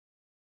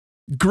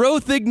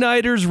Growth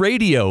Igniters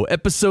Radio,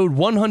 episode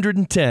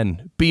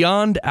 110,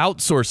 Beyond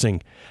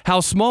Outsourcing,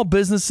 How Small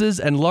Businesses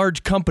and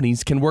Large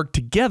Companies Can Work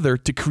Together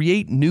to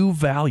Create New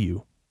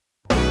Value.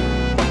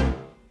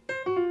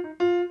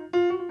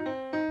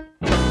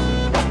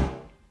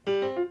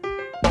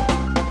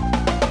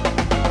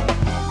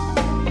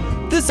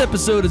 This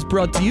episode is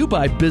brought to you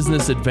by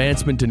Business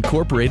Advancement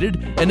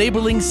Incorporated,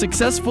 enabling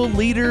successful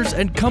leaders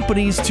and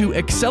companies to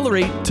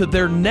accelerate to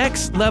their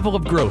next level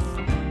of growth.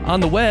 On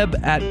the web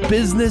at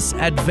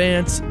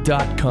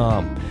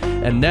businessadvance.com.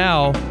 And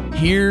now,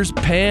 here's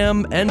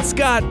Pam and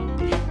Scott.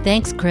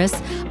 Thanks, Chris.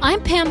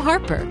 I'm Pam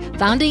Harper,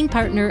 founding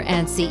partner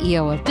and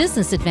CEO of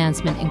Business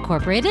Advancement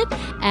Incorporated.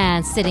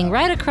 And sitting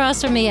right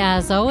across from me,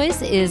 as always,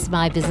 is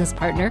my business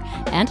partner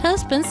and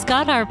husband,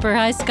 Scott Harper.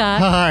 Hi, Scott.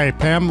 Hi,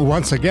 Pam.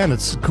 Once again,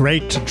 it's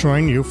great to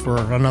join you for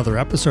another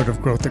episode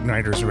of Growth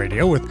Igniters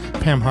Radio with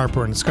Pam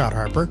Harper and Scott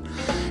Harper.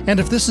 And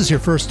if this is your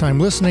first time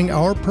listening,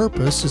 our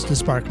purpose is to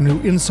spark new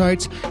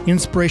insights,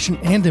 inspiration,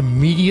 and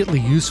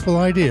immediately useful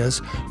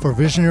ideas for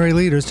visionary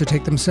leaders to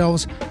take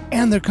themselves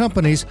and their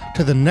companies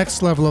to the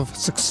next level of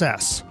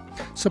success.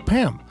 So,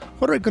 Pam,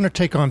 what are we going to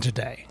take on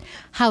today?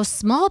 How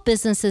small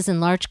businesses and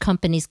large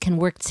companies can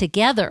work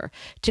together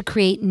to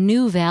create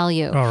new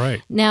value. All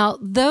right. Now,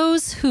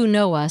 those who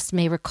know us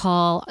may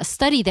recall a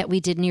study that we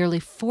did nearly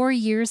 4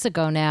 years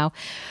ago now,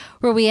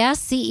 where we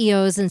asked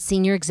CEOs and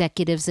senior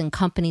executives in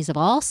companies of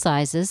all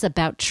sizes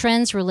about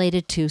trends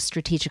related to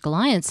strategic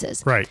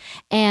alliances. Right.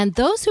 And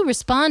those who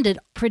responded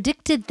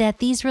predicted that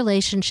these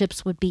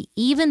relationships would be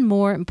even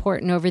more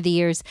important over the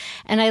years.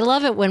 And I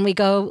love it when we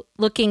go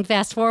looking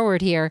fast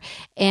forward here,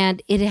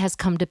 and it has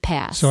come to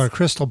pass. So our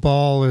crystal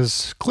ball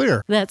is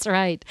clear. That's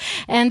right.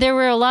 And there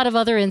were a lot of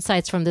other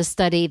insights from this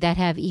study that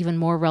have even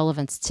more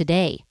relevance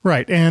today.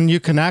 Right. And you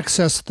can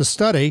access the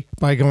study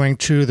by going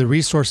to the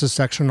resources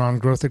section on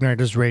Growth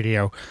Igniters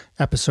Radio,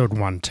 episode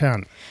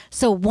 110.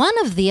 So one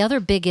of the other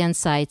big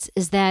insights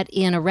is that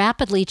in a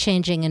rapidly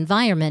changing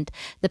environment,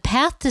 the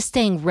path to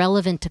staying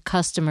relevant to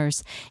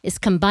customers is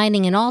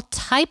combining in all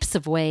types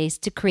of ways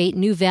to create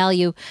new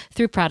value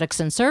through products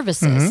and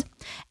services.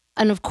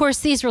 And of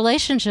course, these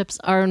relationships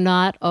are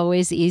not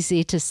always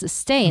easy to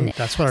sustain.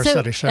 That's what our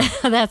study showed.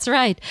 That's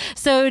right.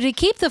 So to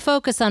keep the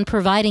focus on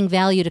providing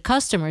value to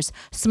customers,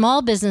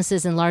 small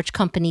businesses and large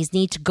companies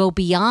need to go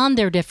beyond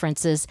their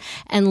differences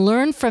and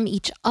learn from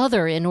each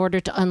other in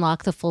order to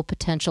unlock the full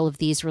potential of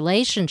these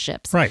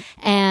relationships. Right.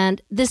 And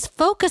this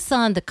focus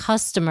on the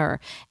customer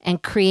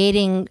and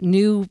creating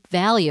new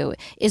value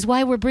is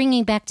why we're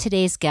bringing back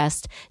today's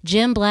guest,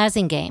 Jim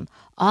Blasingame,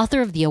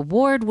 author of the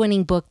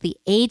award-winning book, The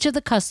Age of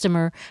the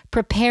Customer,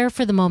 Prepare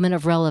for the Moment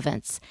of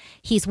Relevance.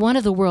 He's one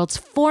of the world's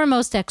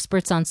foremost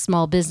experts on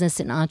small business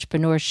and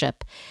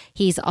entrepreneurship.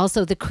 He's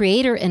also the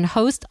creator and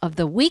host of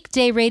the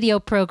weekday radio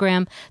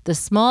program, The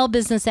Small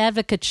Business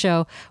Advocate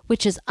Show,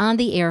 which is on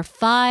the air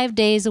 5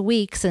 days a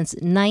week since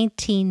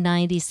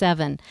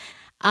 1997.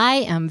 I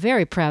am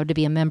very proud to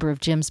be a member of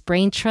Jim's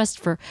Brain Trust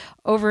for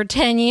over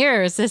 10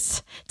 years.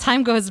 This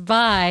time goes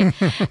by.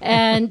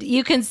 And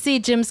you can see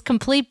Jim's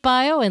complete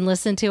bio and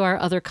listen to our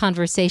other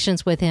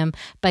conversations with him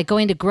by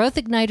going to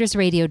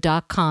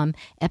growthignitersradio.com,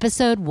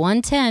 episode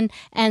 110,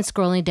 and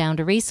scrolling down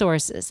to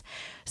resources.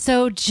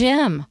 So,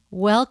 Jim,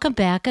 welcome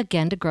back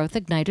again to Growth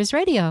Igniters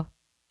Radio.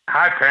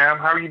 Hi, Pam.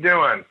 How are you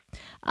doing?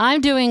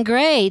 I'm doing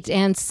great,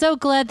 and so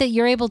glad that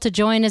you're able to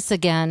join us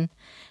again.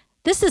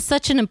 This is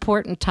such an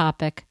important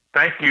topic.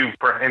 Thank you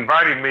for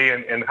inviting me.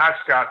 And hi,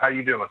 Scott. How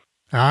you doing?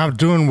 I'm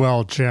doing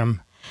well,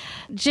 Jim.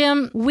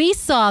 Jim, we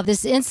saw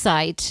this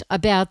insight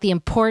about the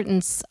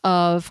importance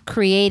of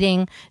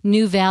creating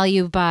new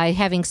value by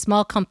having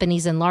small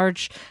companies and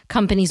large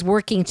companies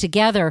working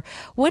together.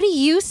 What do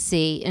you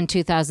see in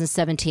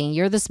 2017?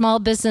 You're the small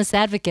business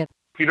advocate.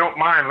 If you don't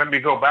mind, let me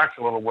go back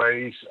a little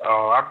ways.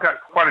 I've got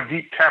quite a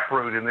deep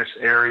taproot in this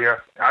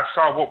area. I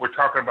saw what we're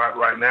talking about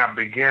right now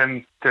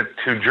begin to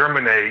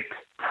germinate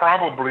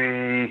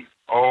probably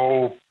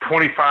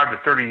 25 to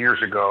 30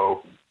 years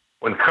ago,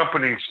 when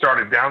companies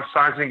started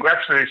downsizing.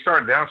 Actually, they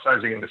started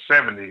downsizing in the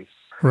 70s.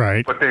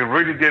 Right. But they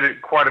really did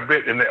it quite a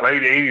bit in the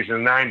late 80s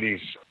and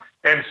 90s.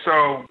 And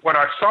so what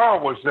I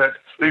saw was that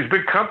these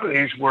big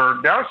companies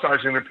were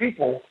downsizing their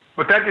people,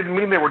 but that didn't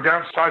mean they were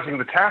downsizing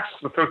the tasks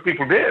that those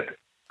people did.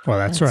 Well,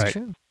 that's right.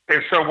 True.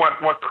 And so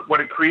what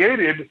it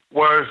created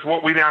was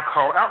what we now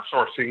call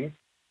outsourcing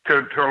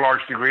to a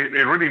large degree.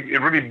 It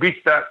really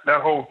beat that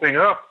whole thing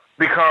up,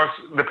 because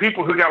the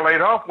people who got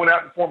laid off went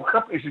out and formed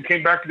companies and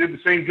came back and did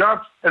the same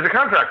jobs as a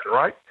contractor,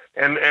 right?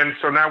 And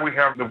so now we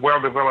have the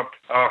well-developed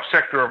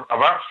sector of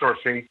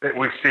outsourcing that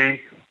we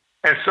see.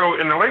 And so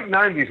in the late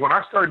 90s, when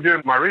I started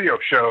doing my radio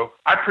show,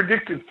 I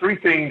predicted 3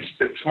 things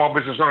that small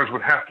business owners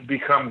would have to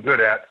become good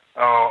at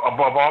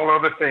above all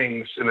other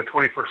things in the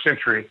 21st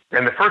century.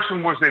 And the first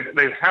one was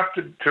they'd have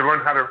to learn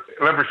how to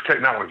leverage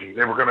technology.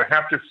 They were going to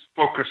have to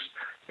focus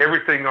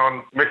everything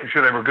on making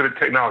sure they were good at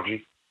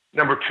technology.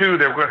 Number 2,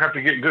 they were going to have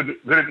to get good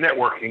at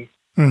networking.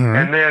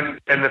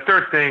 And the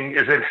third thing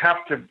is they'd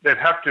have to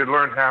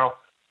learn how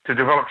to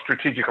develop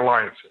strategic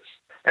alliances.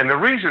 And the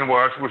reason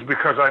was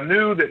because I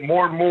knew that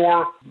more and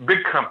more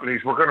big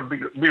companies were going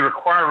to be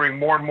requiring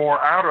more and more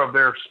out of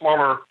their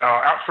smaller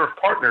outsourced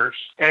partners.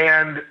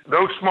 And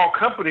those small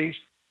companies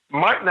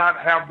might not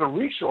have the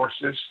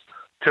resources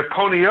to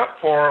pony up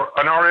for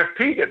an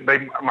RFP that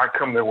they might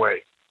come their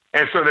way.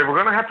 And so they were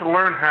going to have to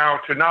learn how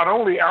to not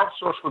only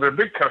outsource with their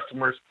big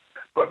customers,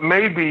 but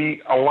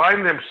maybe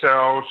align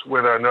themselves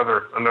with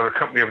another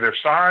company of their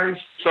size,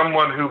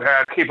 someone who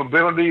had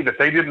capability that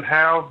they didn't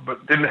have,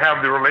 but didn't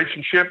have the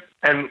relationship.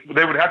 And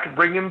they would have to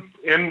bring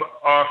in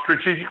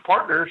strategic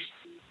partners,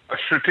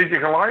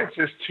 strategic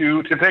alliances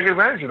to take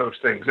advantage of those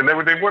things. And they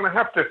want to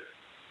have to,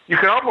 you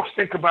can almost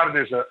think about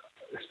it as a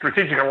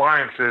strategic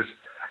alliances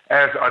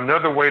as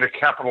another way to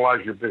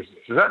capitalize your business.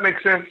 Does that make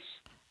sense?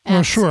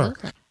 Well, sure.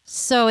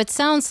 So it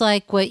sounds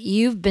like what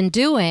you've been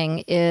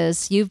doing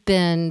is you've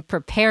been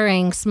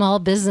preparing small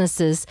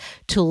businesses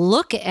to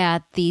look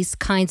at these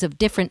kinds of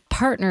different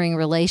partnering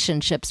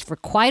relationships for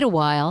quite a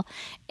while.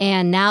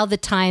 And now the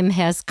time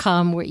has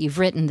come where you've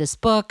written this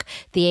book,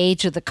 The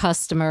Age of the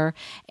Customer.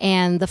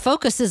 And the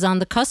focus is on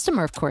the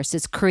customer, of course.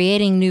 It's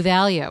creating new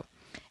value.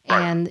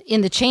 And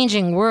in the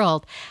changing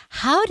world,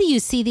 how do you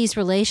see these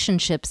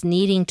relationships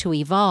needing to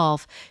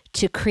evolve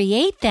to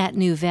create that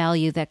new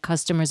value that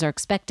customers are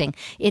expecting?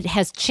 It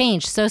has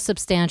changed so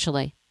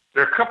substantially.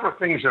 There are a couple of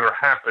things that are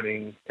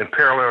happening in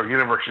parallel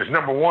universes.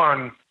 Number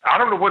one, I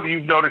don't know whether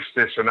you've noticed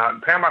this or not.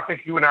 And Pam, I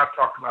think you and I have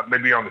talked about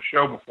maybe on the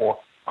show before,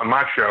 on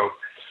my show,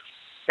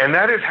 and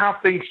that is how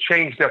things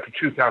changed after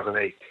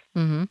 2008.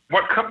 Mm-hmm.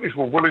 What companies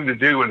were willing to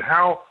do and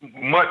how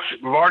much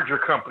larger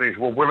companies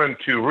were willing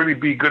to really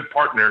be good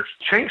partners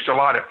changed a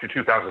lot after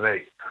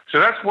 2008. So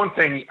that's one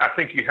thing I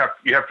think you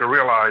have to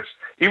realize,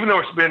 even though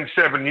it's been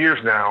 7 years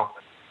now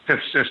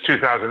since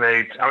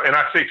 2008, and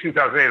I say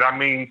 2008, I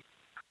mean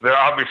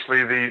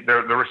obviously the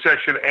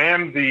recession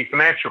and the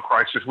financial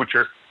crisis, which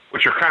are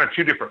kind of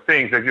two different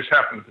things. They just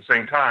happened at the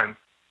same time.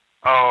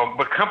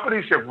 But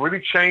companies have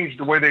really changed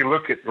the way they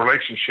look at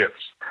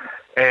relationships.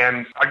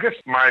 And I guess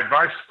my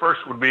advice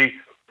first would be,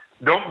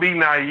 don't be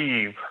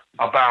naive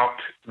about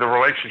the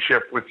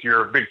relationship with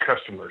your big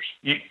customers.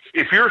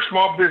 If you're a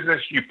small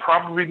business, you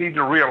probably need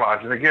to realize,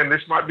 and again,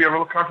 this might be a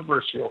little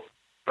controversial,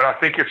 but I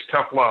think it's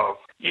tough love.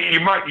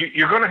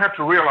 You're going to have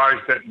to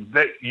realize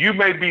that you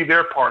may be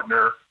their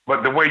partner,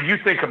 but the way you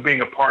think of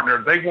being a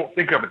partner, they won't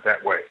think of it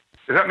that way.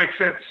 Does that make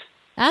sense?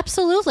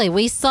 Absolutely.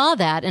 We saw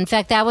that. In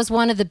fact, that was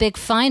one of the big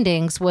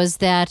findings, was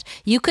that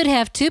you could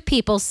have two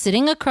people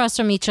sitting across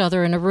from each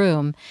other in a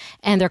room,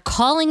 and they're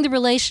calling the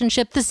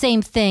relationship the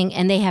same thing,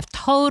 and they have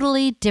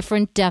totally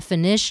different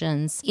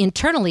definitions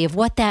internally of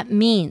what that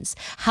means,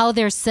 how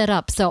they're set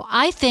up. So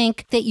I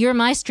think that you're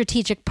my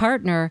strategic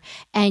partner,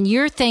 and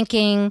you're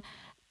thinking,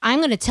 I'm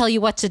going to tell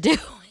you what to do.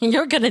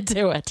 You're going to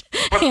do it,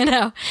 and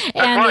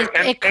right.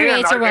 It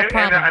creates a real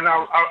problem.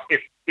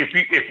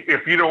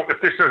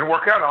 If this doesn't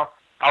work out,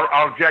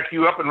 I'll jack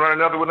you up and run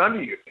another one under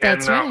you.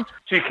 That's right.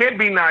 So you can't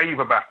be naive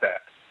about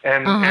that.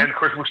 And of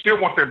course, we still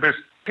want their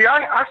business. See,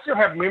 I still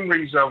have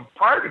memories of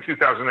prior to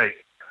 2008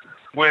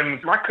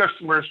 when my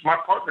customers, my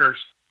partners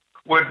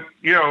would,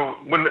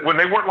 when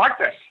they weren't like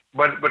that.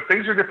 But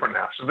things are different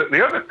now. So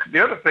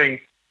the other thing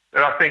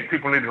that I think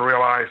people need to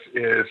realize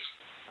is,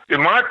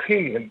 in my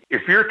opinion,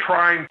 if you're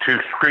trying to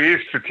create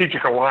a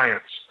strategic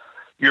alliance,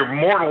 you're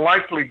more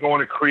likely going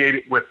to create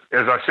it with,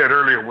 as I said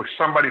earlier, with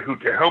somebody who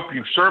can help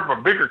you serve a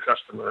bigger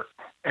customer,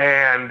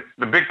 and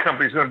the big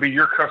company is going to be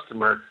your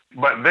customer.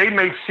 But they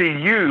may see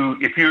you,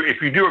 if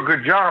you do a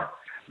good job,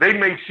 they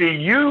may see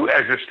you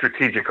as a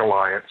strategic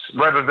alliance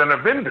rather than a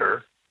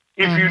vendor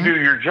if you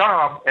do your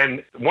job.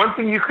 And one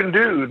thing you can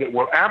do that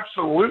will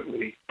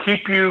absolutely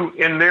keep you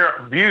in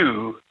their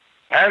view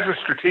as a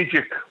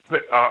strategic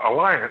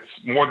alliance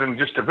more than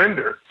just a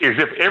vendor is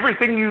if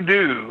everything you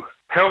do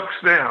helps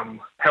them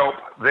help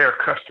their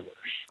customers.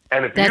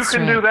 And if you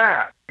can do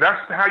that,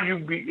 that's how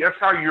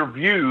you're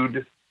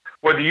viewed,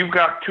 whether you've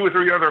got 2 or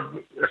 3 other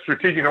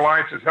strategic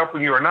alliances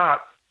helping you or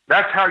not.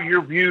 That's how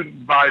you're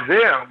viewed by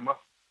them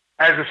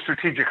as a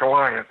strategic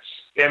alliance.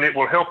 And it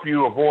will help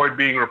you avoid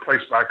being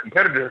replaced by a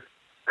competitor,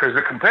 because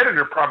the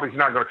competitor probably is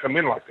not going to come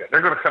in like that.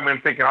 They're going to come in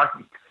thinking, I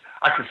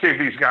can save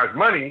these guys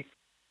money.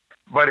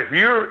 But if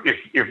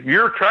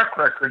your track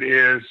record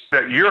is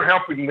that you're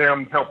helping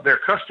them help their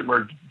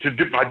customer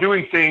by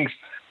doing things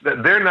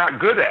that they're not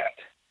good at,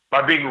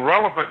 by being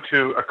relevant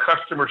to a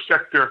customer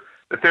sector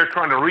that they're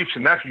trying to reach,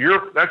 and that's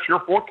your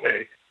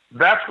forte,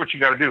 that's what you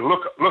got to do.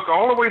 Look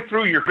all the way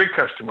through your big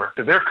customer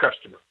to their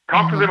customer.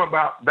 Talk to them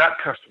about that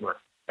customer,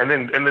 and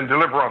then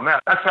deliver on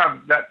that. That's how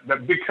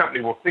that big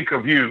company will think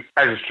of you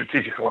as a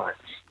strategic alliance.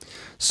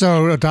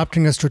 So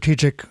adopting a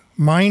strategic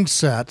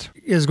mindset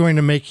is going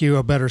to make you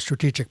a better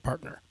strategic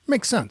partner.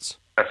 Makes sense.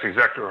 That's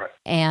exactly right.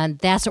 And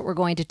that's what we're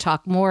going to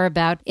talk more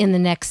about in the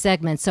next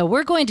segment. So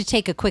we're going to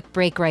take a quick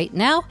break right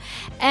now.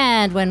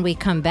 And when we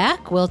come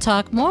back, we'll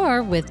talk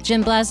more with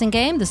Jim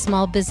Blasingame, the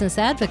small business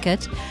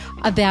advocate,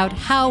 about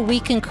how we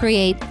can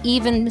create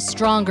even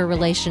stronger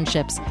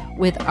relationships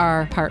with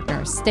our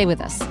partners. Stay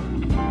with us.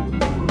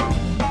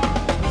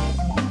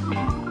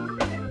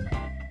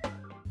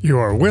 You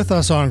are with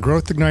us on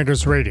Growth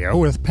Igniters Radio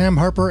with Pam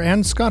Harper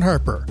and Scott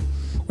Harper.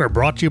 We're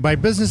brought to you by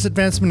Business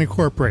Advancement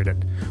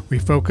Incorporated. We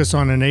focus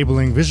on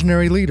enabling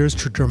visionary leaders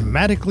to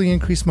dramatically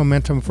increase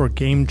momentum for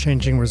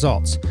game-changing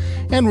results.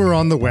 And we're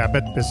on the web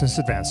at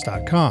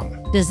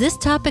businessadvance.com. Does this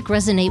topic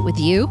resonate with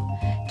you?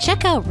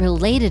 Check out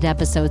related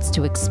episodes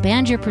to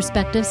expand your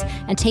perspectives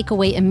and take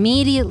away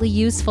immediately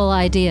useful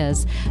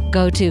ideas.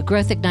 Go to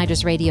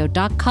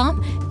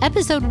growthignitersradio.com,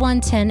 episode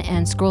 110,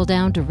 and scroll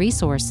down to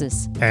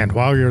resources. And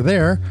while you're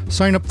there,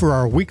 sign up for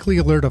our weekly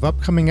alert of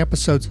upcoming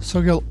episodes so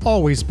you'll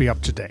always be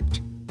up to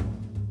date.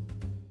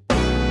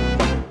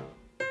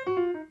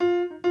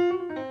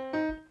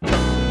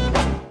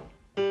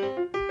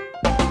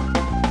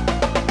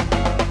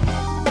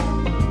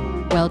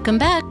 Welcome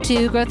back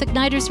to Growth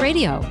Igniters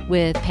Radio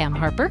with Pam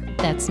Harper,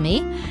 that's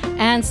me,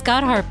 and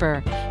Scott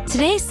Harper.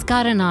 Today,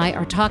 Scott and I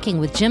are talking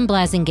with Jim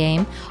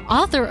Blasingame,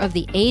 author of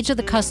The Age of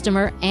the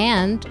Customer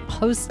and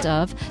host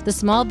of the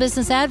Small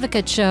Business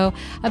Advocate Show,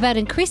 about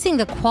increasing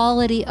the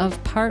quality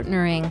of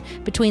partnering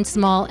between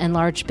small and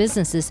large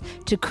businesses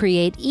to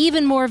create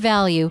even more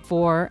value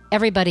for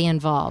everybody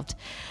involved.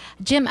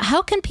 Jim,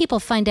 how can people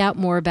find out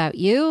more about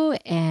you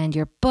and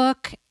your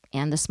book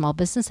and the Small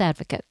Business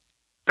Advocate?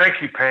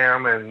 Thank you,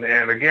 Pam. And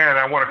again,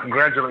 I want to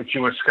congratulate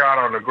you and Scott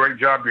on the great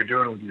job you're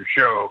doing with your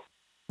show.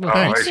 Well,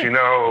 thanks. As you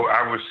know,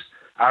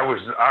 I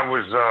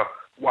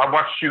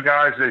watched you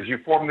guys as you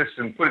formed this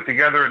and put it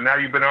together, and now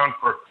you've been on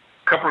for a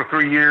couple of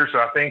 3 years,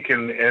 I think.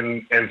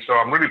 And so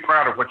I'm really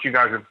proud of what you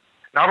guys have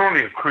not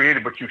only have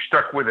created, but you've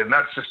stuck with it. And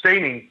that's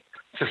sustaining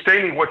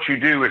what you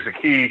do is the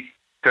key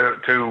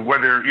to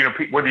whether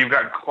you've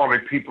got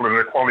quality people and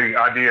a quality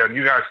idea, and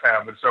you guys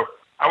have. And so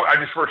I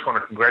just first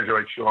want to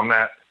congratulate you on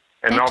that.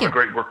 And Thank all you. the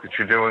great work that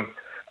you're doing.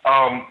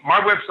 My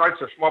website's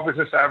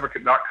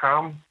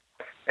smallbusinessadvocate.com,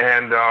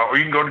 and or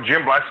you can go to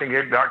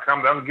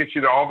jimblasingame.com. That'll get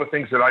you to all the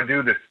things that I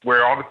do,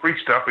 where all the free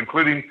stuff,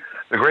 including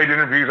the great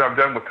interviews I've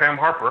done with Pam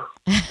Harper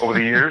over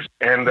the years.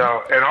 And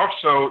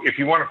also, if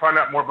you want to find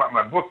out more about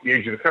my book, The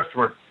Age of the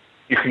Customer,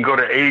 you can go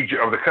to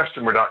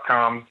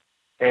ageofthecustomer.com,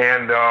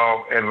 and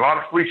a lot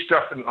of free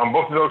stuff on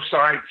both of those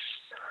sites.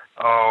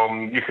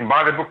 You can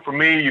buy the book from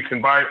me. You can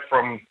buy it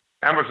from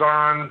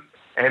Amazon.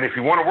 And if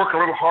you want to work a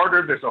little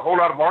harder, there's a whole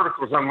lot of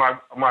articles on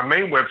my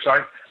main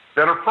website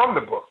that are from the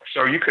book.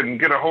 So you can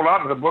get a whole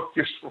lot of the book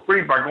just for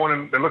free by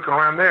going and looking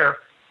around there.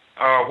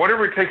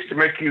 Whatever it takes to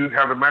make you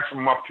have the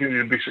maximum opportunity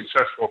to be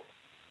successful.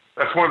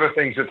 That's one of the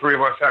things the three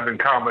of us have in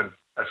common.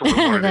 That's what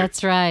we want to That's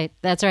do. right.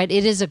 That's right.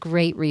 It is a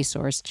great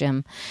resource,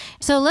 Jim.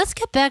 So let's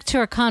get back to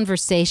our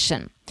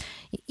conversation.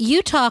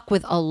 You talk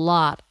with a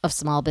lot of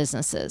small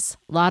businesses,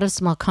 a lot of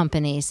small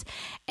companies,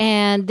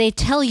 and they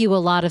tell you a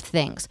lot of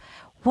things.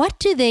 What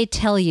do they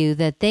tell you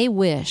that they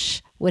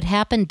wish would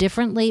happen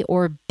differently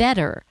or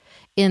better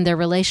in their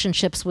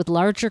relationships with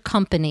larger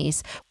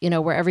companies,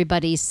 where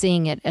everybody's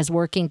seeing it as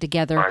working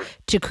together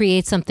to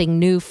create something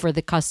new for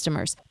the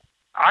customers?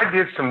 I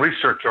did some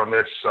research on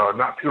this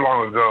not too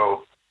long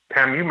ago.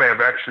 Pam, you may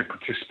have actually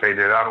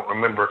participated. I don't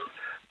remember.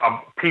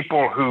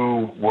 People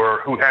who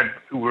were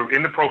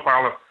in the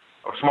profile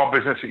of small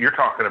business that you're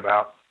talking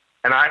about,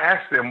 and I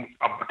asked them,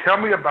 tell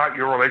me about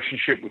your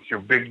relationship with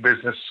your big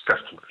business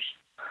customers.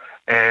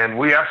 And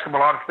we asked them a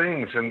lot of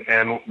things, and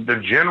the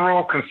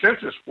general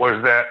consensus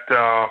was that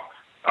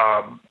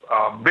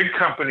big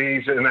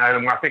companies, and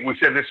I think we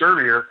said this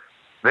earlier,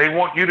 they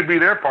want you to be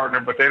their partner,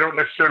 but they don't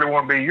necessarily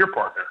want to be your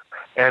partner.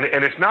 And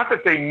it's not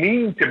that they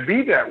mean to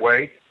be that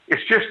way;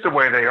 it's just the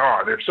way they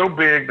are. They're so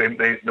big,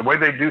 the way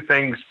they do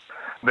things,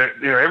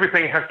 that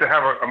everything has to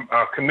have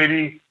a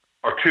committee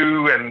or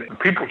two, and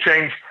people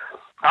change.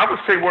 I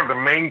would say one of the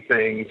main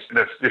things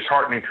that's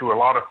disheartening to a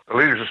lot of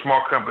leaders of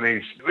small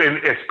companies, and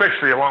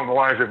especially along the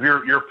lines of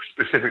your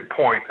specific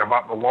point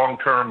about the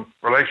long-term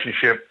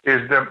relationship,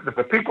 is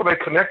the people they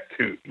connect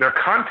to, their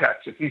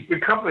contacts at these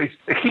big companies,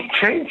 they keep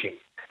changing.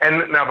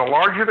 And now the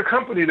larger the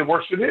company, the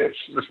worse it is.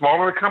 The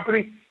smaller the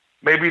company,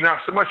 maybe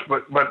not so much.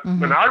 But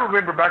when I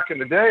remember back in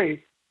the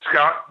day,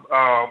 Scott,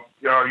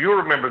 you'll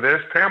remember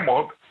this, Pam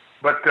won't,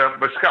 but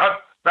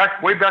Scott,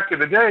 way back in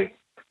the day,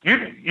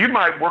 You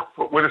might work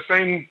with the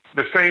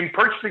same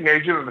purchasing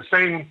agent or the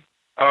same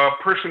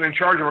person in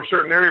charge of a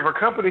certain area of a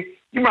company.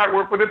 You might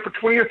work with it for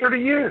 20 or 30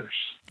 years.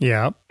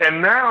 Yeah.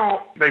 And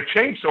now they've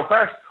changed so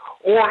fast.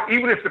 Or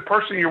even if the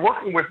person you're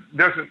working with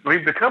doesn't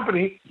leave the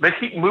company, they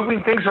keep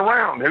moving things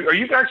around. Are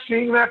you guys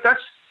seeing that?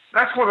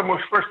 That's one of the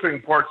most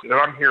frustrating parts that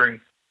I'm hearing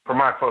from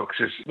my folks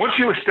is once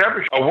you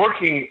establish a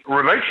working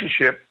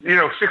relationship,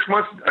 6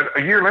 months,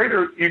 a year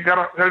later, you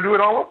got to do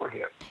it all over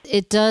again.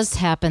 It does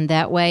happen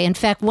that way. In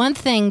fact, one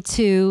thing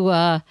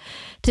to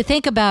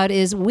think about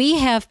is we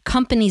have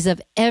companies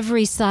of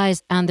every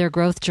size on their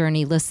growth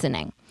journey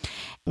listening.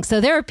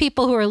 So there are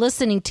people who are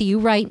listening to you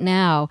right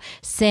now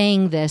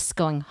saying this,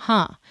 going,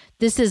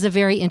 this is a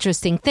very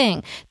interesting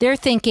thing. They're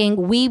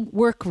thinking we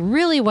work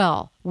really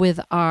well with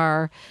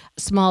our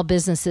small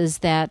businesses,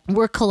 that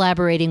we're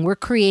collaborating, we're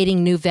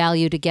creating new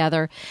value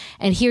together.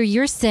 And here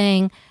you're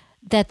saying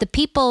that the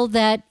people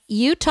that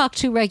you talk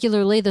to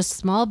regularly, the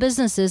small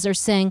businesses, are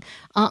saying,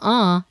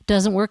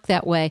 doesn't work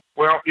that way?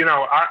 Well,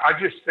 I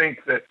just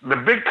think that the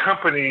big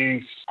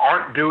companies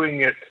aren't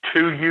doing it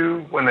to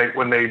you when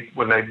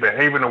they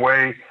behave in a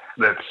way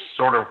that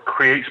sort of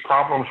creates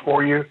problems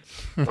for you.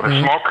 But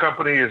a small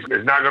company is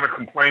not going to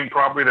complain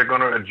probably. They're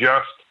going to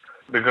adjust.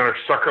 They're going to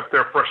suck up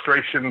their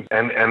frustrations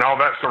and all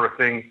that sort of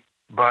thing.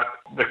 But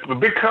the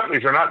big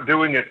companies are not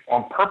doing it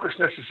on purpose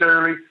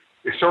necessarily.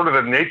 It's sort of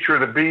the nature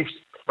of the beast.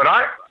 But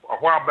a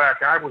while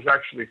back, I was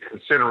actually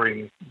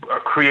considering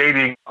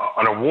creating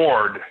an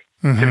award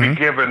to be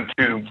given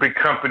to big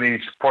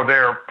companies for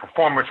their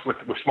performance with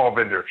small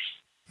vendors.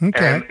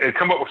 Okay. And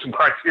come up with some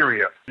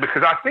criteria,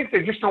 because I think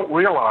they just don't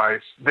realize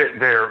that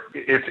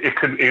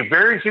it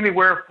varies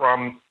anywhere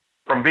from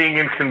being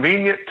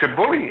inconvenient to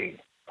bullying.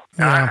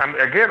 Yeah.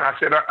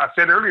 I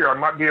said earlier, I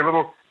might be a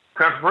little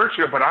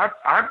controversial, but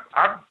I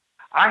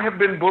have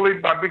been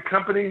bullied by big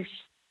companies,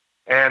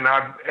 and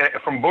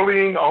from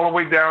bullying all the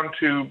way down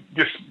to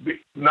just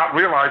not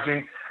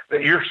realizing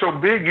that you're so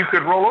big you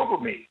could roll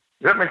over me.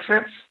 Does that make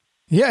sense?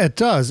 Yeah, it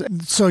does.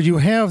 So you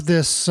have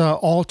this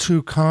all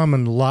too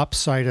common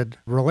lopsided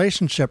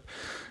relationship.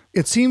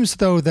 It seems,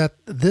 though, that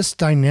this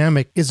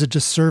dynamic is a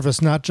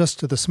disservice not just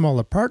to the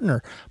smaller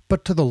partner,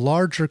 but to the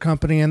larger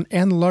company and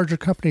the larger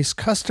company's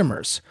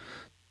customers.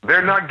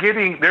 They're not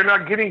getting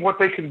what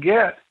they can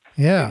get.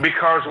 Yeah.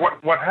 Because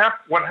what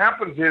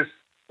happens is,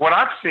 what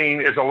I've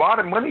seen is a lot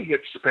of money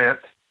gets spent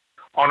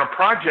on a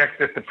project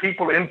that the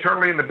people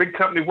internally in the big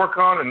company work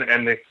on,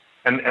 and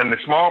the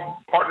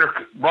small partner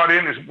brought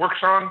in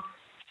works on.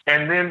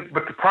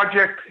 But the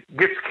project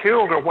gets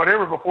killed or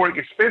whatever before it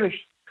gets finished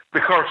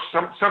because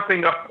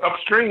something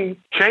upstream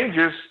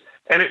changes,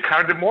 and it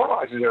kind of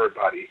demoralizes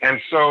everybody.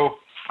 And so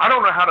I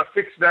don't know how to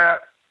fix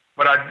that,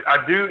 but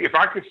I do. If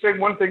I could say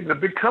one thing to the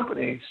big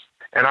companies,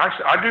 and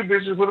I do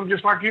business with them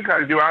just like you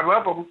guys do. I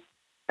love them,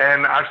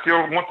 and I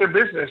still want their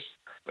business.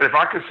 But if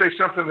I could say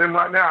something to them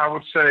right now, I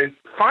would say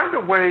find a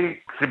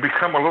way to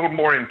become a little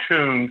more in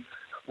tune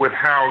with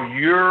how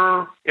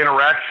your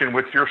interaction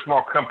with your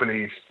small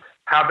companies,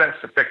 how that's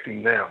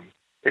affecting them,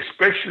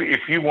 especially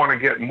if you want to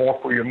get more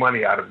for your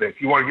money out of them, if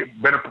you want to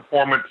get better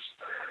performance.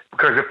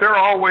 Because if they're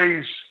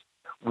always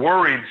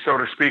worried, so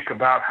to speak,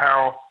 about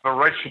how the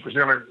relationship is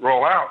going to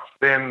roll out,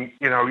 then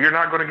you're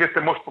not going to get the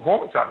most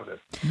performance out of it.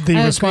 The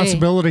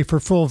responsibility for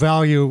full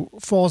value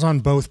falls on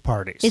both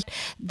parties.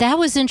 That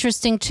was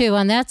interesting, too,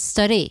 on that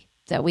study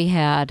that we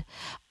had.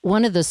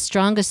 One of the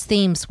strongest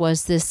themes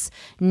was this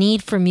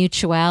need for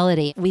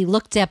mutuality. We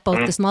looked at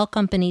both the small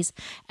companies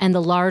and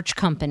the large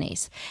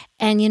companies.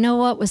 And you know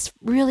what was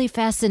really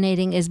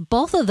fascinating is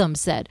both of them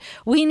said,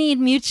 we need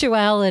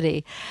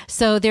mutuality.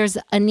 So there's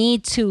a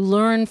need to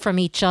learn from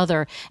each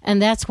other. And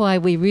that's why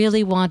we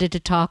really wanted to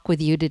talk with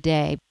you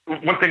today.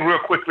 One thing real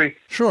quickly.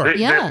 Sure.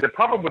 The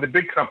problem with the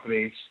big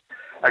companies,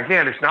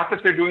 again, it's not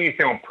that they're doing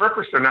anything on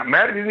purpose. They're not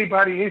mad at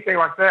anybody, anything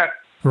like that.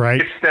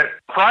 Right. It's that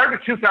prior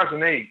to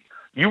 2008,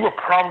 you were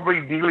probably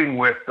dealing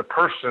with the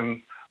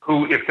person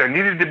who, if there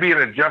needed to be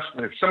an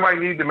adjustment, if somebody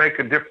needed to make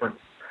a difference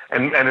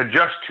and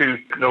adjust to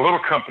the little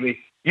company,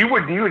 you were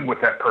dealing with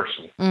that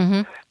person.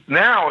 Mm-hmm.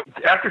 Now,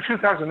 after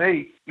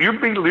 2008,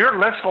 you're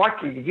less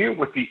likely to deal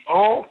with the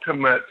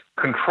ultimate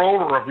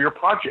controller of your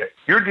project.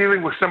 You're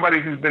dealing with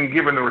somebody who's been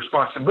given the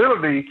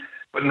responsibility,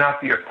 but not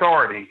the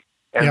authority.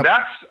 And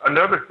That's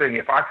another thing.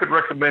 If I could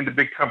recommend to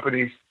big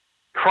companies,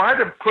 try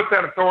to put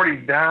that authority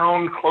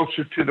down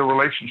closer to the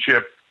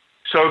relationship,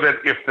 so that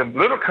if the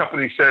little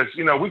company says,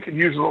 we could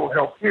use a little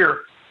help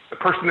here, the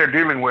person they're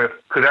dealing with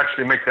could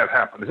actually make that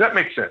happen. Does that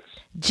make sense?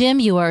 Jim,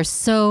 you are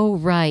so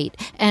right.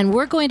 And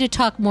we're going to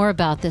talk more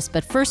about this,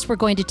 but first we're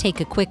going to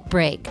take a quick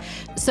break.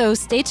 So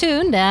stay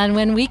tuned, and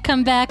when we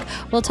come back,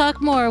 we'll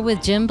talk more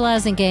with Jim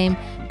Blasingame,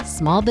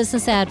 small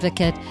business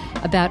advocate,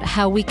 about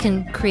how we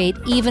can create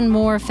even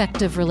more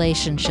effective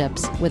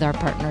relationships with our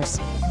partners.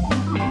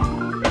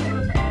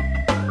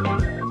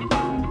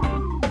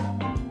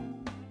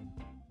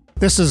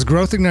 This is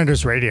Growth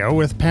Igniters Radio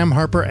with Pam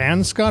Harper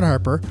and Scott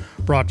Harper,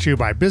 brought to you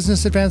by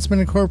Business Advancement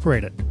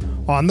Incorporated,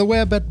 on the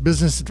web at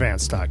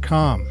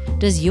businessadvance.com.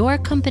 Does your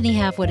company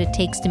have what it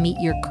takes to meet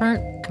your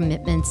current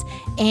commitments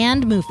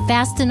and move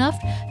fast enough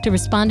to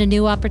respond to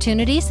new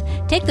opportunities?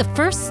 Take the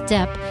first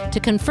step to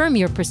confirm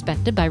your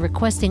perspective by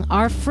requesting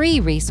our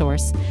free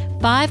resource,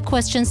 5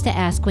 Questions to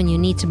Ask When You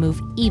Need to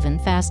Move Even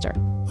Faster.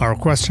 Our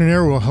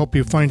questionnaire will help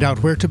you find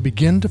out where to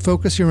begin to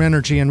focus your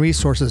energy and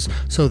resources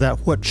so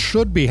that what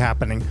should be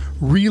happening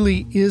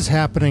really is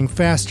happening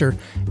faster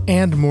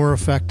and more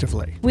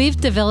effectively. We've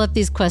developed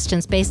these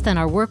questions based on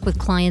our work with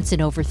clients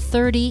in over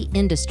 30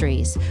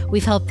 industries.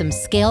 We've helped them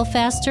scale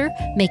faster,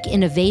 make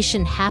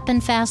innovation happen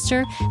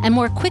faster, and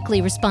more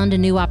quickly respond to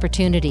new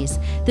opportunities.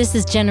 This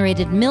has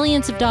generated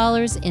millions of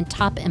dollars in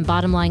top and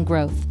bottom line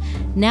growth.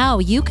 Now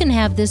you can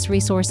have this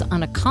resource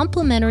on a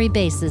complimentary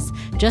basis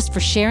just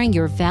for sharing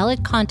your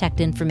valid contact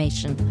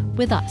information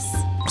with us.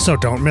 So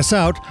don't miss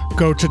out.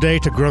 Go today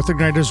to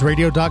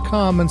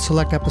growthignitersradio.com and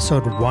select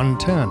episode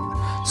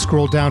 110.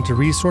 Scroll down to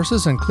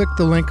resources and click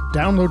the link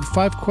Download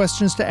 5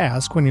 Questions to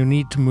Ask when you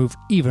need to move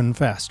even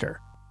faster.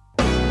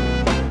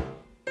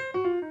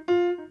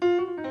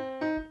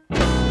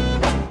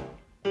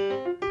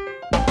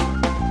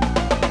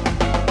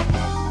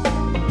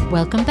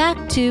 Welcome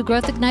back to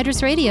Growth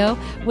Igniters Radio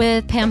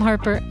with Pam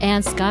Harper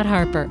and Scott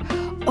Harper.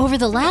 Over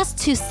the last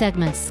 2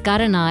 segments, Scott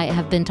and I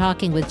have been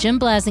talking with Jim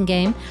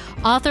Blasingame,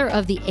 author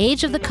of The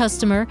Age of the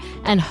Customer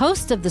and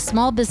host of the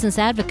Small Business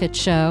Advocate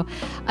Show,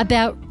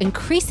 about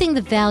increasing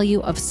the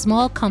value of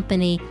small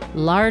company,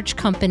 large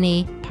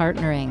company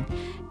partnering.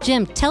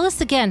 Jim, tell us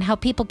again how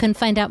people can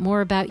find out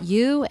more about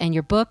you and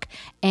your book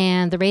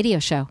and the radio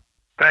show.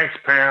 Thanks,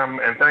 Pam,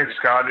 and thanks,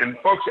 Scott. And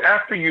folks,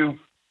 after you've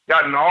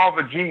gotten all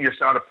the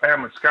genius out of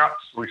Pam and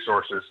Scott's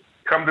resources,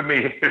 come to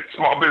me at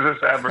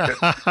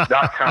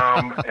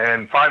smallbusinessadvocate.com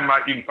and you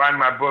can find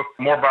my book,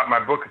 more about my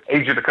book at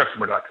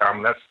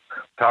ageofthecustomer.com. That's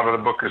the title of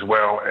the book as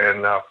well.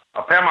 And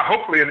Pam,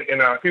 hopefully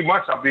in a few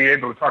months I'll be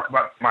able to talk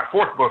about my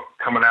 4th book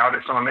coming out.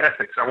 It's on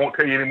ethics. I won't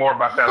tell you any more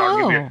about that. I'll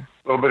give you a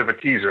little bit of a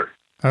teaser.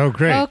 Oh,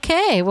 great.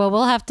 Okay, well,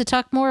 we'll have to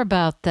talk more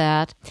about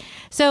that.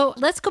 So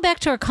let's go back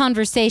to our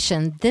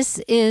conversation. This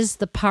is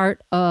the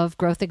part of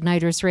Growth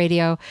Igniters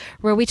Radio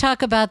where we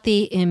talk about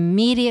the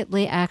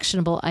immediately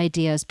actionable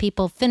ideas.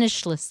 People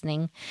finish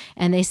listening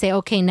and they say,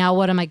 okay, now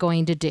what am I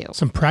going to do?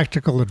 Some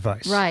practical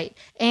advice. Right.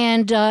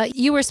 And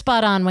you were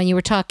spot on when you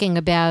were talking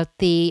about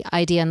the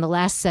idea in the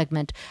last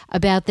segment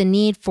about the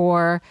need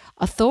for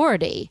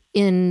authority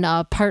in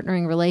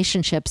partnering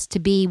relationships to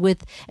be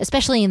with,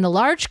 especially in the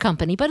large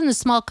company, but in the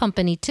small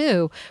company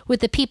too, with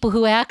the people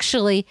who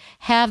actually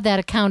have that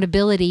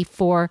accountability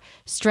for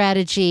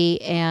strategy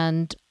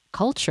and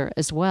culture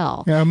as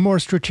well. Yeah, a more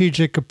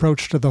strategic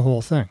approach to the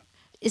whole thing.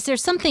 Is there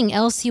something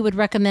else you would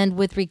recommend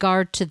with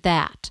regard to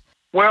that?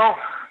 Well,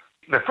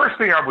 the first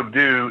thing I would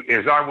do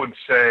is I would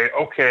say,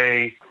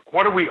 okay,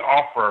 what do we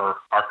offer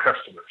our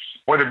customers?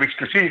 Whether it be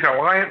strategic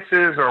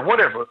alliances or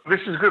whatever,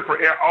 this is good for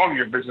all of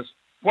your business.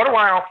 What do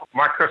I offer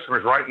my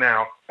customers right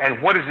now,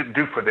 and what does it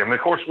do for them? And of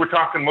course, we're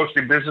talking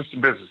mostly business to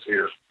business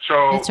here.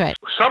 So That's right.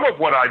 Some of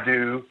what I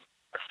do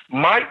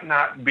might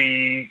not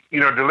be,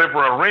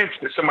 deliver a wrench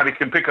that somebody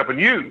can pick up and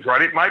use,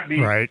 right? It might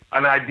be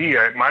an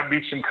idea. It might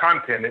be some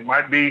content. It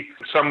might be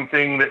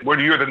something where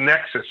you're the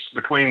nexus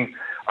between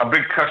a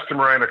big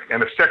customer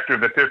and a sector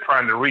that they're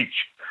trying to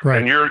reach. Right.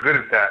 And you're good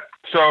at that.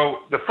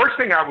 So the first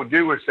thing I would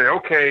do is say,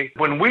 okay,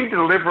 when we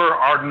deliver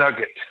our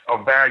nugget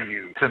of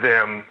value to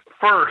them,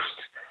 first,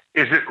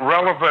 is it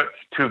relevant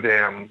to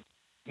them,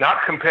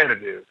 not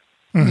competitive?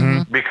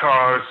 Mm-hmm.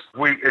 Because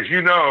as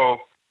you know,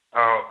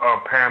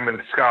 Pam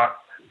and Scott,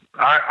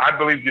 I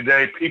believe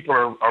today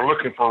people are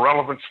looking for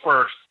relevance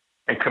first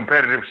and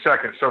competitive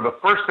second. So the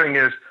first thing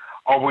is,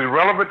 are we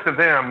relevant to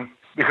them?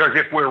 Because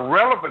if we're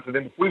relevant to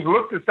them, if we've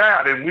looked at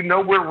that and we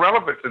know we're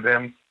relevant to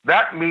them,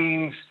 that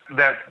means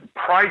that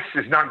price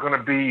is not going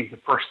to be the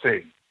first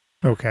thing.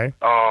 Okay.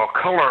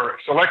 Color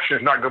selection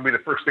is not going to be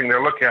the first thing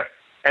they'll look at.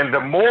 And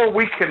the more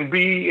we can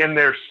be in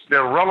their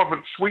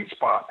relevant sweet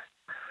spot,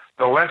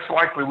 the less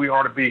likely we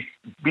are to be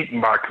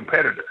beaten by a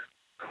competitor.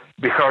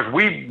 Because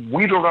we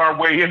wheedled our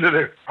way into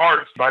their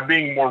hearts by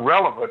being more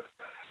relevant.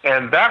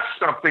 And that's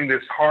something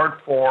that's hard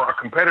for a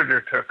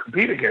competitor to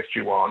compete against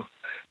you on,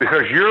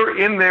 because you're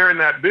in there in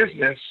that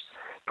business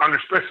under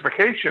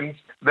specifications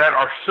that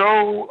are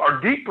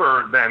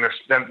deeper than an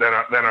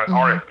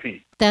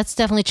RFP. That's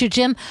definitely true.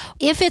 Jim,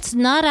 if it's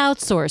not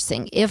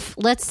outsourcing, if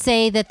let's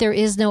say that there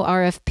is no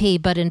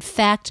RFP, but in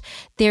fact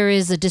there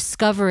is a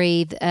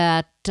discovery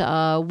that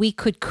we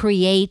could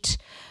create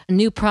a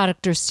new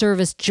product or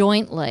service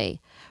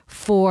jointly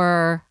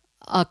for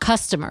a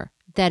customer,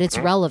 that it's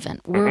relevant.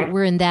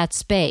 We're in that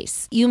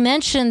space. You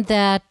mentioned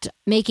that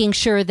making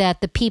sure that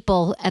the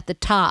people at the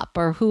top,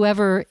 or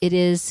whoever it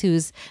is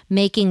who's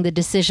making the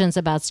decisions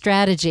about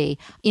strategy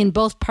in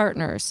both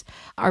partners,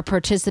 are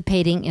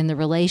participating in the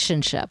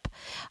relationship.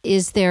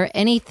 Is there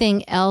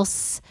anything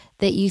else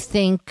that you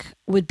think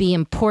would be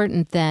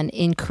important then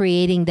in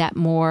creating that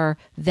more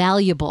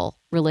valuable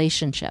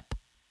relationship?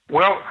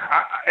 Well,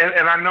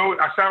 I know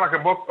I sound like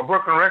a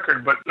broken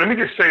record, but let me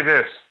just say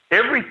this.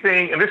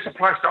 Everything, and this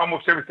applies to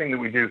almost everything that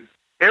we do,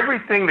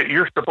 everything that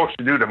you're supposed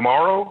to do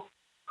tomorrow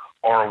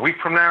or a week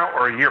from now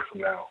or a year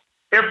from now,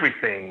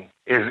 everything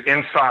is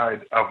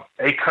inside of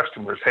a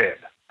customer's head,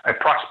 a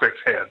prospect's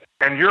head.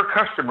 And your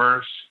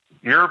customers,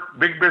 your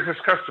big business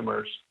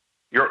customers,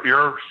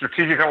 your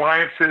strategic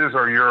alliances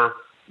or your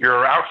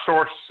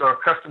outsourced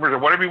customers or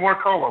whatever you want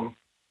to call them,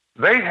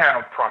 they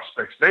have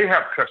prospects, they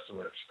have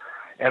customers.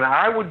 And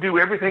I would do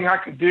everything I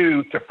could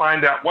do to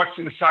find out what's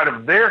inside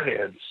of their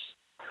heads.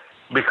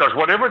 Because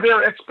whatever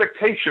their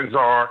expectations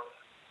are,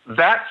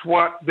 that's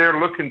what they're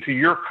looking to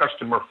your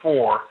customer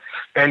for.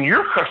 And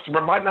your customer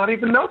might not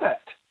even know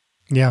that.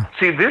 Yeah.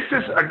 See, this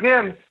is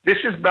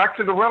back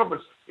to the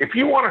relevance. If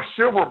you want a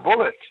silver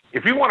bullet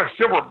that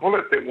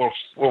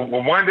will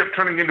wind up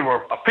turning into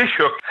a fish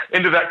hook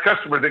into that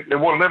customer that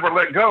will never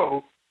let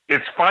go,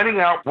 It's finding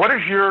out what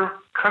does your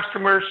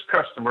customer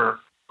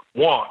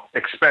want,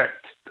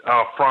 expect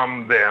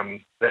from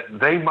them that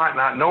they might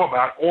not know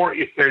about, or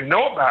if they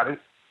know about it,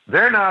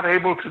 they're not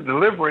able to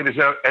deliver it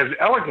as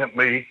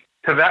elegantly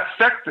to that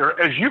sector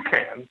as you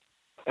can,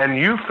 and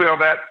you fill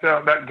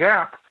that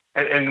gap.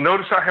 And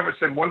notice I haven't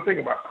said one thing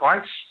about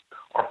price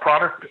or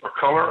product or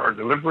color or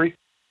delivery.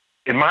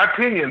 In my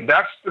opinion,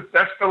 that's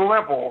the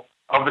level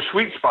of the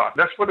sweet spot.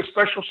 That's what a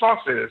special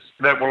sauce is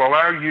that will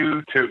allow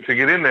you to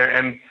get in there.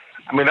 And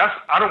I mean,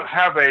 I don't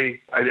have a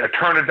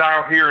turn a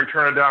dial here and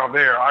turn a dial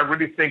there. I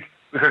really think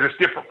because it's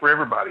different for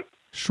everybody.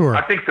 Sure.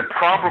 I think the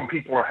problem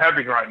people are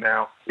having right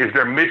now is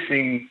they're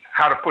missing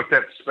how to put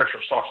that special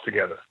sauce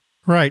together.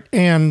 Right.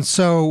 And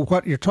so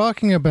what you're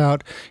talking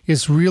about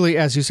is really,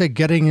 as you say,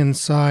 getting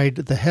inside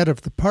the head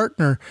of the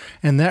partner,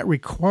 and that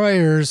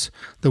requires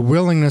the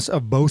willingness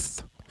of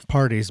both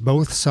parties,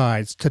 both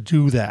sides, to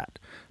do that,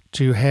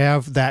 to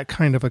have that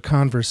kind of a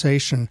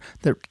conversation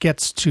that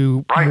gets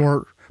to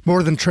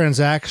more than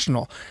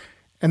transactional.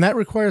 And that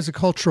requires a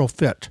cultural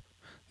fit.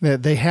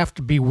 That they have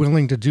to be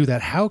willing to do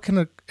that. How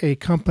can a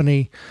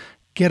company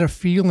get a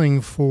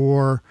feeling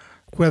for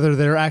whether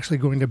they're actually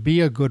going to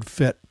be a good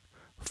fit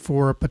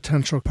for a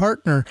potential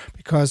partner?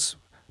 Because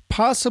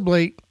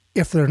possibly,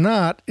 if they're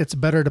not, it's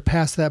better to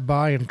pass that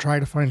by and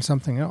try to find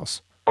something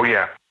else. Oh,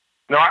 yeah.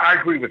 No, I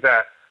agree with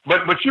that.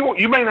 But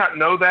you may not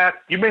know that.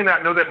 You may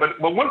not know that.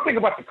 But one thing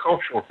about the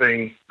cultural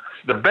thing,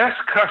 the best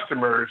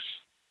customers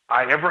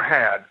I ever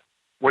had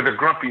were the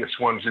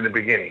grumpiest ones in the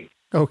beginning.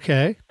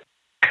 Okay.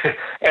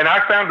 And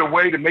I found a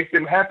way to make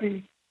them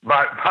happy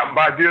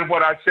by doing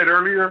what I said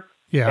earlier.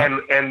 Yeah.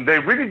 And they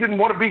really didn't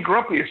want to be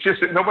grumpy. It's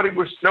just that nobody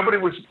was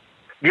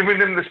giving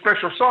them the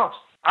special sauce.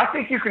 I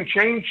think you can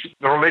change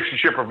the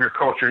relationship of your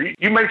culture.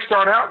 You may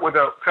start out with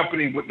a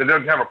company that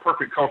doesn't have a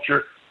perfect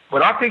culture,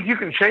 but I think you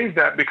can change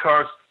that,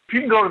 because if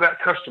you can go to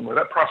that customer,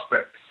 that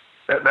prospect,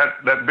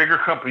 that bigger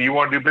company you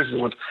want to do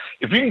business with,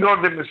 if you can go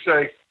to them and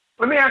say,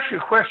 let me ask you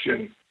a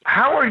question.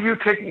 How are you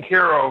taking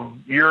care of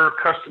your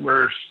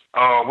customers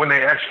when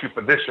they ask you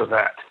for this or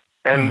that?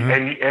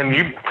 And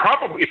you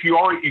probably,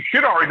 you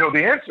should already know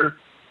the answer,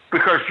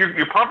 because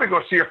you're probably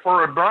going to see a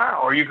furrowed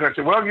brow, or you're going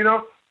to say, well,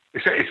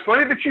 it's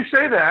funny that you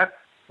say that.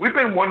 We've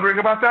been wondering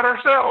about that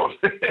ourselves.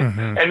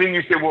 And then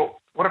you say,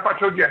 well, what if I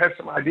told you I had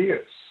some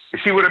ideas? You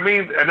see what I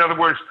mean? In other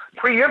words,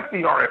 preempt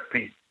the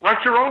RFP.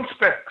 Write your own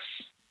specs.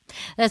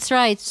 That's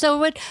right. So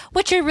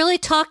what you're really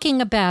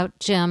talking about,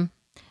 Jim,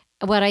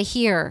 what I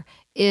hear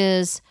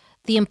is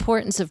the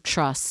importance of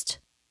trust,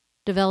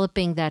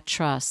 developing that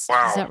trust.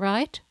 Wow. Is that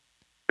right?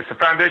 It's the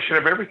foundation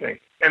of everything.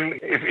 And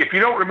if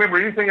you don't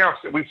remember anything else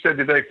that we've said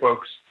today,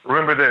 folks,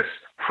 remember this.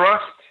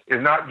 Trust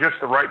is not just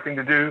the right thing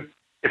to do.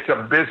 It's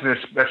a business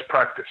best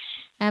practice.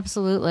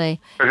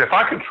 Absolutely. Because if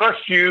I can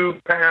trust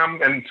you,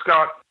 Pam and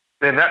Scott,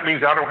 then that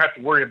means I don't have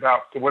to worry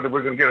about whether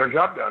we're going to get our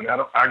job done.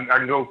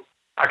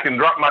 I can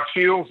drop my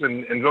shields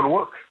and go to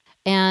work.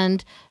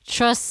 And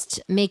trust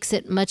makes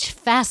it much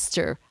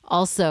faster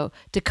also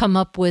to come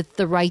up with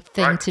the right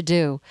thing to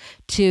do,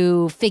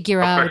 to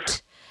figure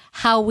out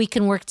how we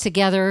can work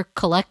together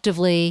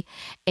collectively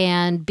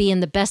and be in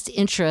the best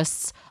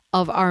interests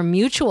of our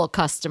mutual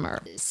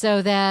customer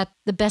so that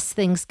the best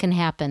things can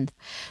happen.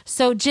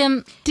 So,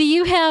 Jim, do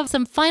you have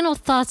some final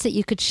thoughts that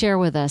you could share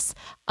with us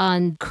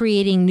on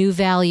creating new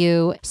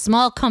value,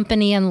 small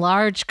company and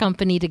large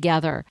company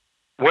together?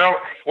 Well,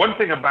 one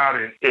thing about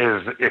it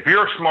is if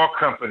you're a small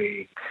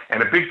company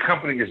and a big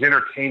company is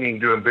entertaining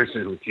doing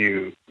business with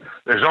you,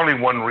 there's only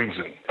one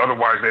reason.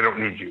 Otherwise, they don't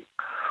need you.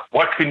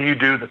 What can you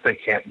do that they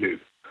can't do?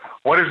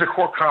 What is the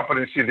core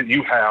competency that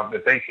you have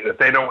that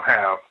they don't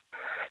have?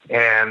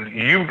 And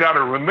you've got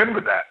to remember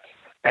that.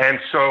 And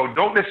so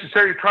don't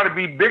necessarily try to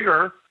be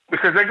bigger,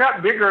 because they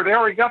got bigger. They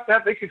already got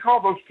that. They can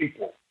call those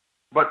people.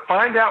 But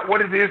find out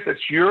what it is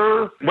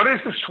what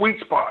is the sweet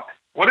spot?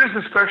 What is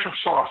the special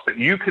sauce that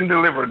you can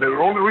deliver? The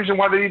only reason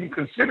why they even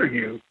consider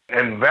you,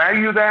 and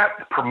value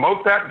that,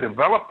 promote that,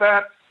 develop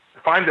that,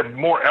 find a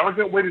more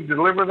elegant way to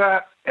deliver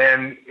that.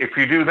 And if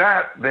you do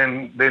that,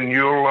 then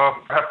you'll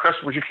have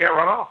customers you can't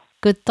run off.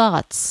 Good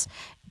thoughts.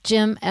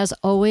 Jim, as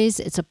always,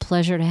 it's a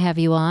pleasure to have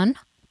you on.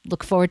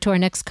 Look forward to our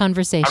next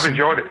conversation. I've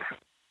enjoyed it.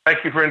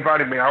 Thank you for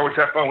inviting me. I always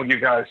have fun with you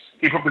guys.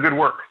 Keep up the good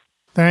work.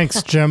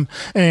 Thanks, Jim.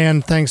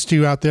 And thanks to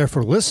you out there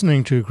for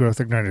listening to Growth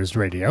Igniters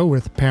Radio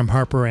with Pam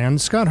Harper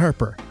and Scott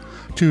Harper.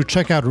 To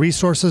check out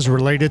resources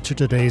related to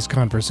today's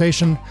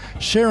conversation,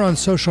 share on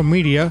social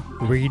media,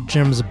 read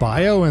Jim's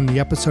bio and the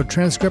episode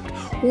transcript,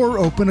 or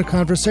open a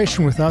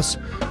conversation with us,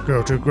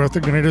 go to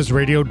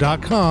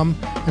growthignitersradio.com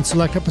and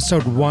select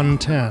episode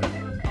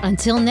 110.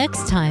 Until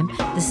next time,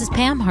 this is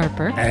Pam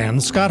Harper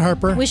and Scott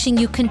Harper, wishing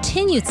you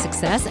continued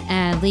success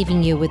and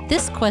leaving you with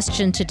this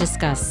question to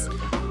discuss.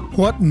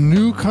 What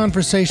new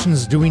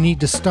conversations do we need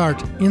to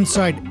start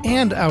inside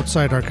and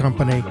outside our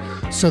company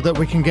so that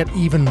we can get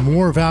even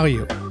more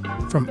value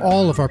from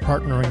all of our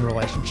partnering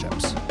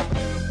relationships?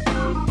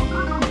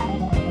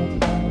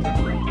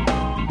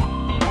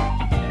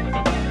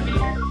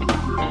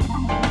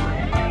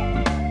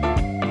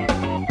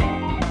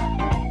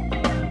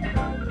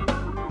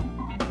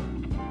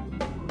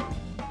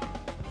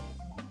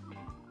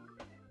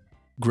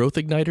 Growth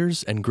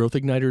Igniters and Growth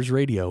Igniters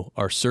Radio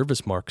are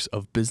service marks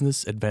of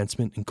Business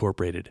Advancement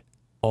Incorporated.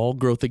 All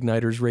Growth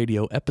Igniters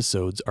Radio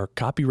episodes are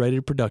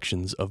copyrighted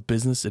productions of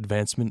Business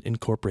Advancement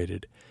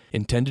Incorporated,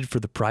 intended for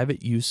the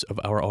private use of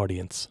our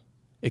audience.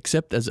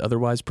 Except as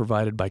otherwise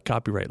provided by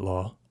copyright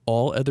law,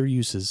 all other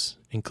uses,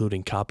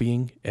 including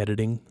copying,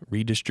 editing,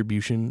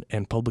 redistribution,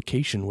 and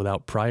publication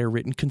without prior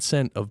written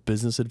consent of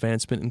Business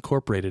Advancement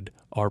Incorporated,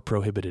 are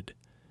prohibited.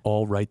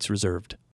 All rights reserved.